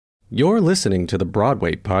You're listening to the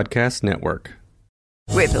Broadway Podcast Network.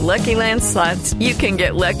 With the Lucky Land Slots, you can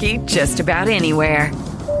get lucky just about anywhere.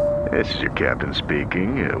 This is your captain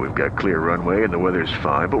speaking. We've got clear runway and the weather's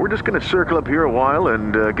fine, but we're just going to circle up here a while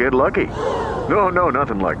and get lucky. No,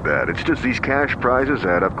 nothing like that. It's just these cash prizes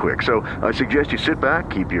add up quick. So I suggest you sit back,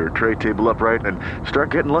 keep your tray table upright, and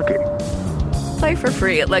start getting lucky. Play for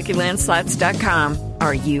free at LuckyLandSlots.com.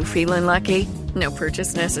 Are you feeling lucky? No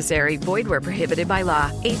purchase necessary. Void where prohibited by law.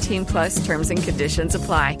 18+ terms and conditions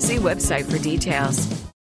apply. See website for details.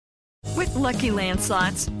 With Lucky Land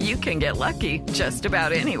Slots, you can get lucky just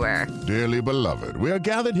about anywhere. Dearly beloved, we are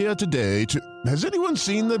gathered here today to... Has anyone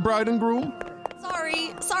seen the bride and groom?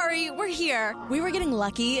 Sorry, we're here. We were getting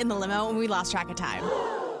lucky in the limo and we lost track of time.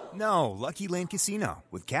 No, Lucky Land Casino,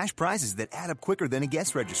 with cash prizes that add up quicker than a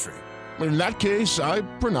guest registry. In that case, I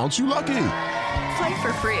pronounce you lucky. Play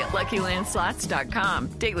for free at LuckyLandSlots.com.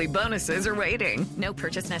 Daily bonuses are waiting. No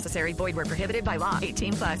purchase necessary. Void where prohibited by law.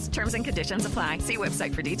 18+. Terms and conditions apply. See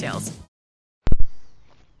website for details.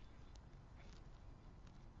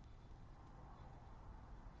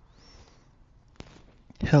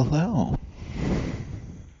 Hello.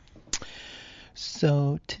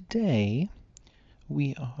 So today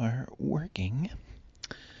we are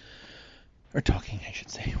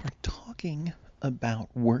talking about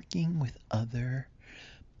working with other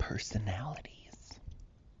personalities.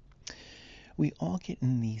 We all get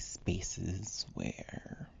in these spaces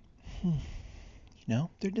where,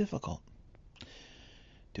 they're difficult.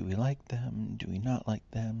 Do we like them? Do we not like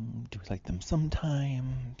them? Do we like them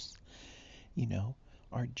sometimes?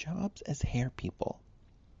 Our jobs as hair people,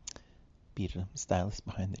 be it a stylist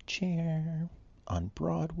behind the chair, on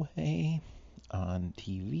Broadway, on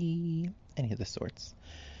TV, any of the sorts.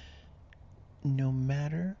 No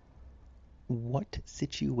matter what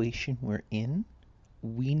situation we're in,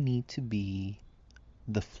 we need to be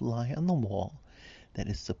the fly on the wall that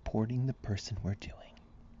is supporting the person we're doing.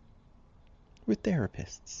 We're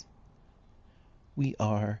therapists. We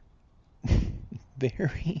are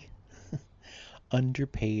very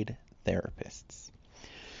underpaid therapists.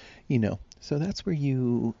 So that's where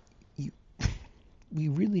we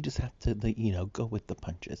really just have to, go with the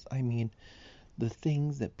punches. I mean, the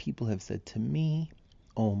things that people have said to me,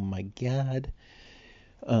 oh my God,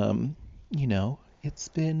 it's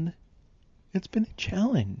been a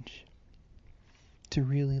challenge to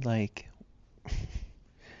really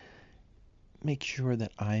make sure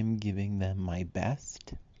that I'm giving them my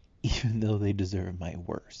best, even though they deserve my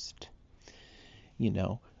worst.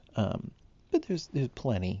 But there's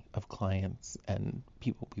plenty of clients and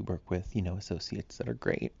people we work with, associates that are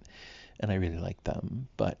great, and I really like them.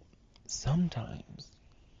 But sometimes,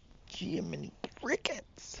 Jiminy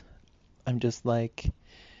Crickets, I'm just like,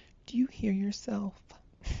 do you hear yourself?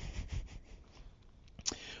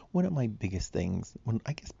 One of my biggest things,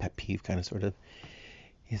 I guess pet peeve kind of sort of,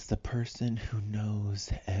 is the person who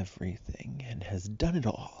knows everything and has done it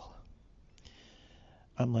all.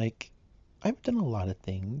 I'm like, I've done a lot of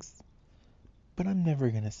things, but I'm never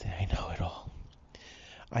going to say I know it all.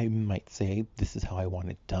 I might say, this is how I want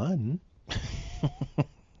it done.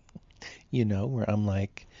 Where I'm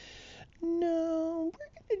like, no, we're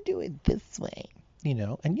going to do it this way.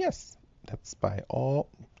 And yes, that's by all.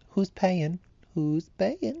 Who's paying? Who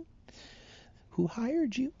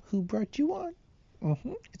hired you? Who brought you on?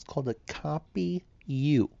 It's called a copy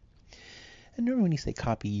you. And remember when you say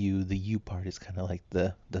copy you, the you part is kind of like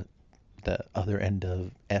the other end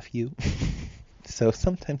of F you. So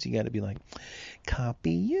sometimes you got to be like,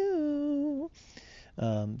 copy you.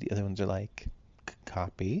 The other ones are like,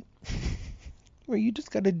 copy. Where you just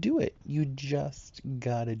got to do it. You just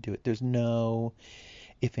got to do it. There's no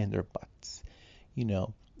if, and, or buts.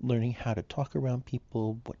 Learning how to talk around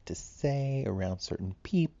people, what to say around certain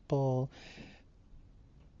people.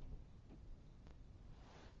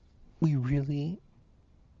 We really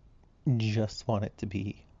just want it to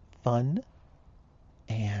be fun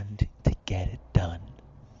and to get it done.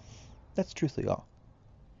 That's truthfully all.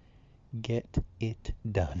 Get it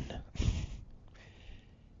done.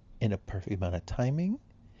 In a perfect amount of timing,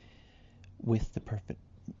 with the perfect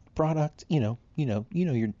product, you're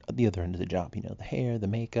the other end of the job, the hair, the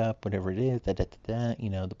makeup, whatever it is, the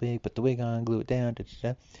wig, put the wig on, glue it down,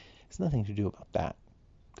 It's nothing to do about that,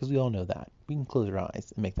 because we all know that. We can close our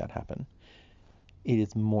eyes and make that happen. It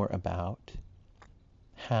is more about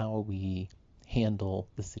how we handle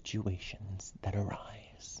the situations that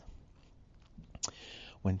arise.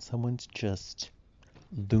 When someone's just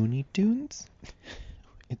Looney Tunes,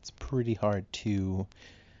 it's pretty hard to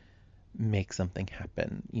make something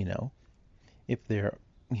happen, If they're,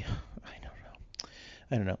 I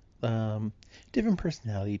don't know. different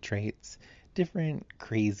personality traits, different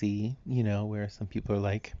crazy, where some people are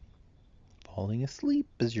like falling asleep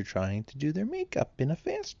as you're trying to do their makeup in a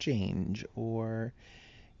fast change, or,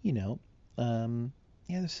 there's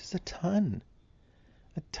just a ton.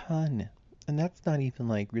 And that's not even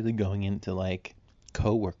like really going into like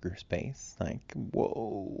coworker space, like,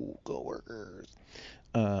 whoa, coworkers.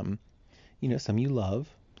 Some you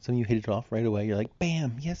love, some you hit it off right away. You're like,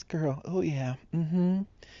 bam, yes, girl, oh yeah,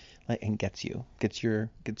 like, and gets your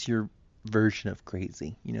version of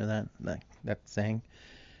crazy. That saying.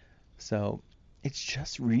 So it's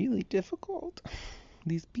just really difficult.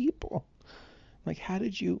 These people, like, how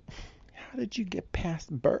did you get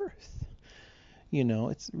past birth?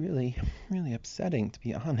 It's really, really upsetting, to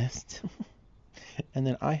be honest. And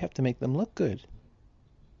then I have to make them look good.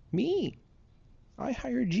 Me. I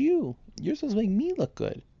hired you. You're supposed to make me look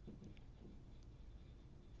good.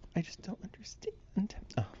 I just don't understand.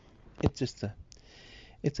 Oh, it's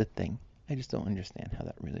a thing. I just don't understand how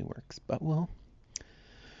that really works. But, well,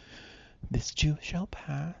 this too shall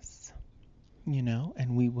pass, and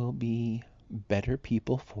we will be better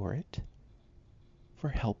people for it, for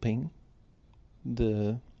helping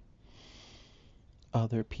the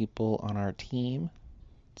other people on our team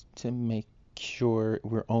to make sure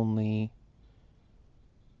we're only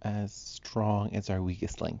as strong as our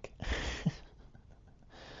weakest link.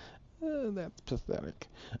 Oh, that's pathetic.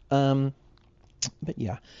 But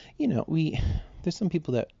yeah, there's some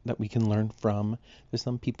people that we can learn from. There's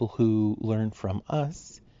some people who learn from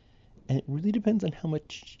us, and it really depends on how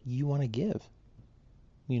much you want to give.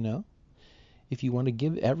 If you want to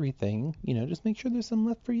give everything, just make sure there's some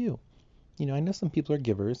left for you. I know some people are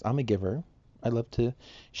givers. I'm a giver. I love to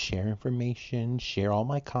share information, share all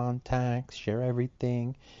my contacts, share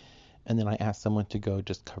everything. And then I ask someone to go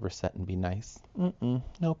just cover set and be nice.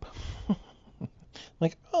 Nope.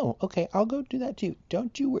 Like, oh, okay, I'll go do that too.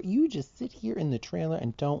 Don't you worry. You just sit here in the trailer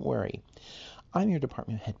and don't worry. I'm your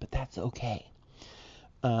department head, but that's okay.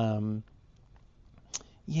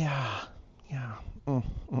 Yeah.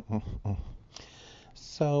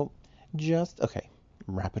 So, okay,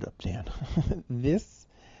 wrap it up, Dan. This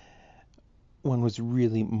one was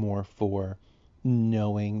really more for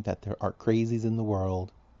knowing that there are crazies in the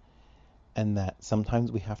world, and that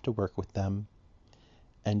sometimes we have to work with them,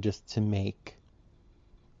 and just to make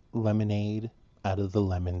lemonade out of the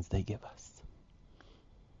lemons they give us.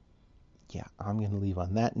 Yeah, I'm going to leave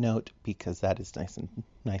on that note because that is nice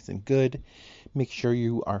and good. Make sure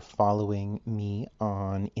you are following me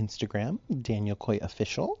on Instagram, Daniel Coy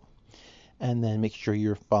Official. And then make sure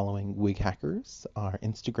you're following Wig Hackers. Our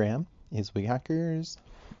Instagram is Wig Hackers,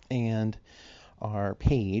 and our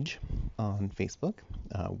page on Facebook,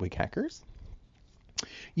 Wig Hackers.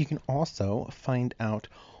 You can also find out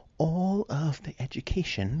all of the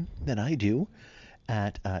education that I do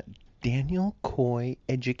at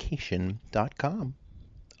DanielCoyEducation.com.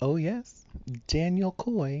 Oh yes,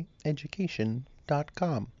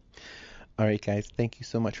 DanielCoyEducation.com. All right, guys, thank you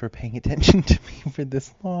so much for paying attention to me for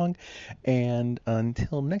this long. And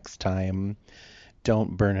until next time,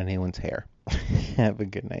 don't burn anyone's hair. Have a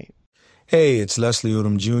good night. Hey, it's Leslie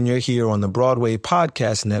Odom Jr. here on the Broadway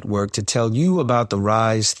Podcast Network to tell you about the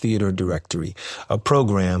Rise Theater Directory, a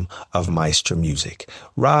program of Maestro Music.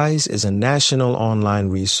 Rise is a national online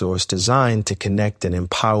resource designed to connect and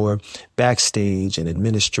empower backstage and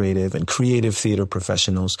administrative and creative theater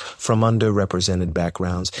professionals from underrepresented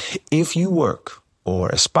backgrounds. If you work or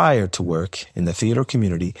aspire to work in the theater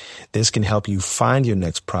community, this can help you find your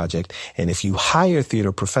next project. And if you hire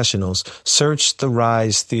theater professionals, search the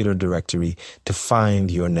Rise Theater Directory to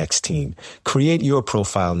find your next team. Create your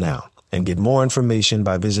profile now and get more information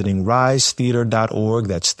by visiting risetheater.org.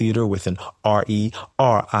 That's theater with an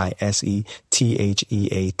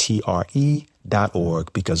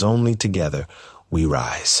RERISETHEATRE.org, because only together we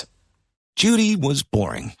rise. Judy was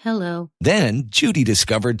boring. Hello. Then Judy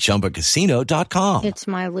discovered ChumbaCasino.com. It's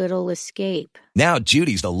my little escape. Now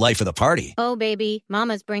Judy's the life of the party. Oh, baby,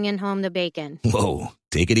 mama's bringing home the bacon. Whoa,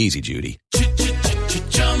 take it easy, Judy.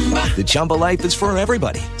 The Chumba life is for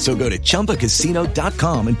everybody. So go to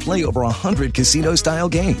ChumbaCasino.com and play over 100 casino-style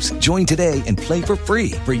games. Join today and play for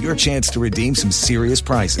free for your chance to redeem some serious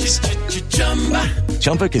prizes.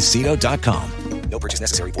 ChumbaCasino.com. No purchase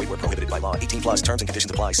necessary. Void where prohibited by law. 18+ terms and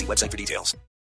conditions apply. See website for details.